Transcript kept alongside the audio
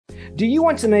Do you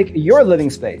want to make your living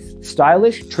space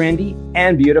stylish, trendy,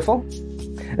 and beautiful?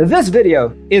 This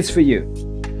video is for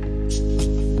you.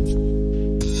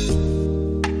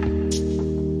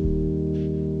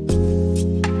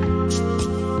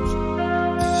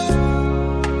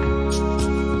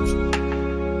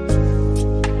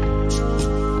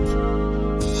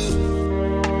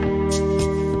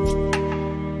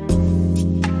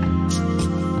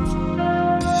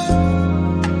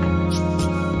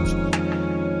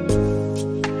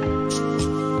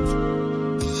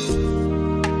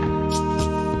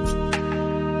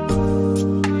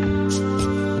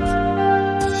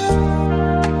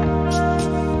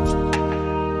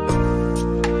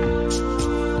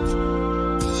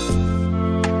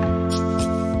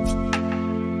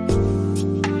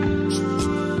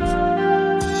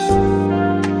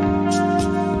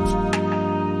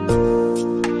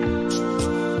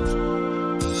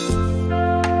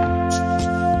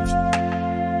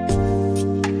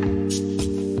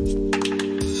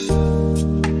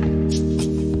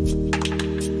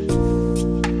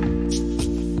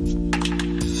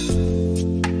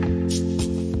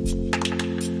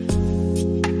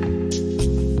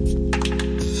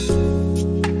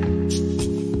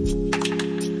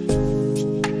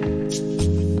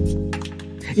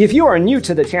 If you are new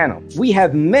to the channel, we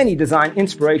have many design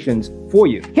inspirations for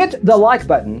you. Hit the like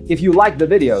button if you like the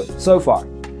video so far.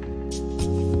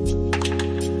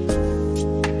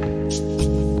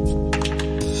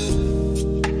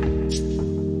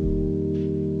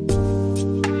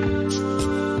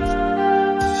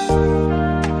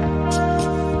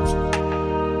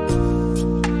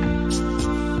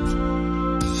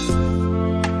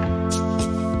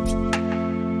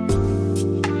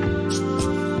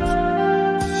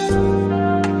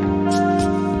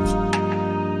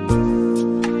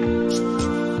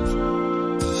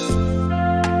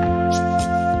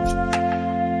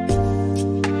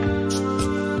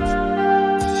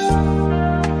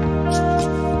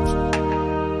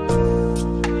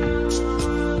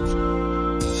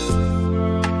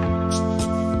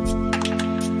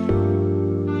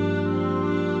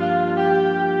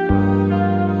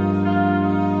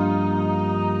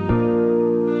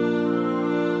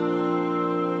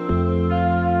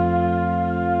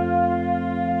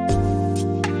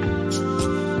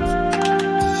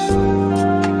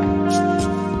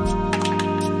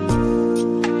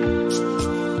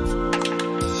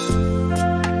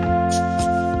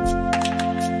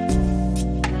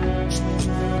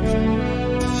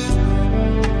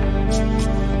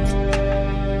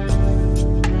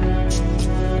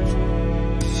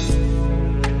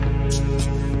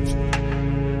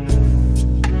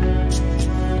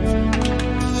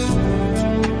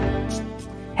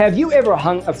 Have you ever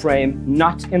hung a frame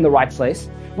not in the right place?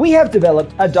 We have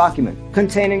developed a document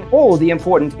containing all the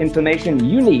important information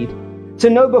you need to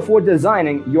know before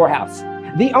designing your house.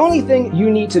 The only thing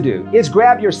you need to do is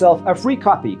grab yourself a free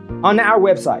copy on our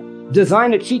website,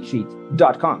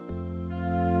 designacheatsheet.com.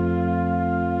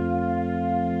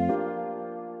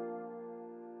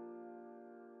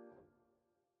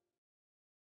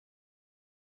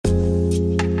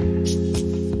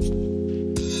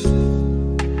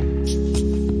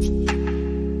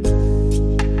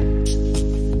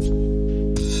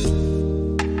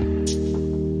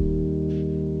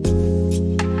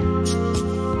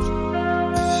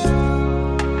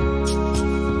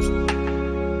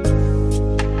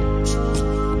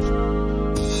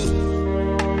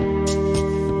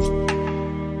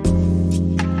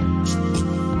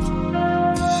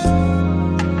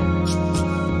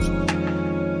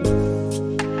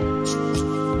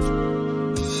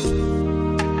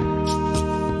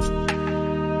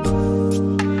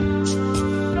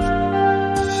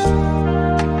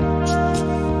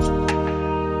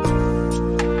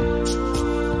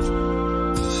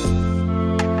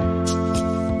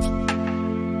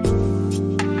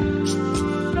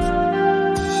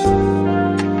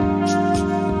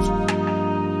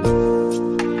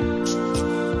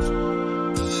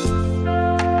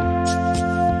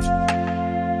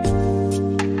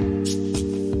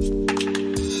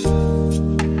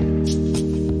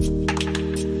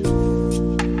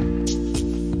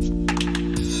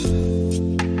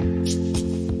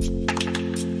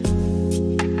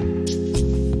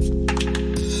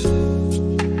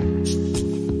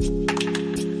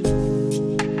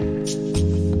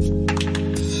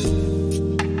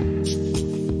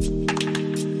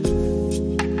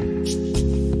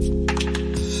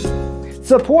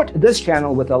 Support this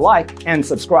channel with a like and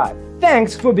subscribe.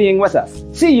 Thanks for being with us.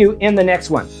 See you in the next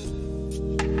one.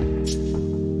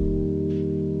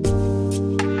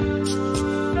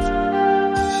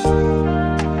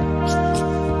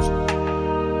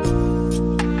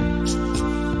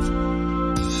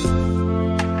 space.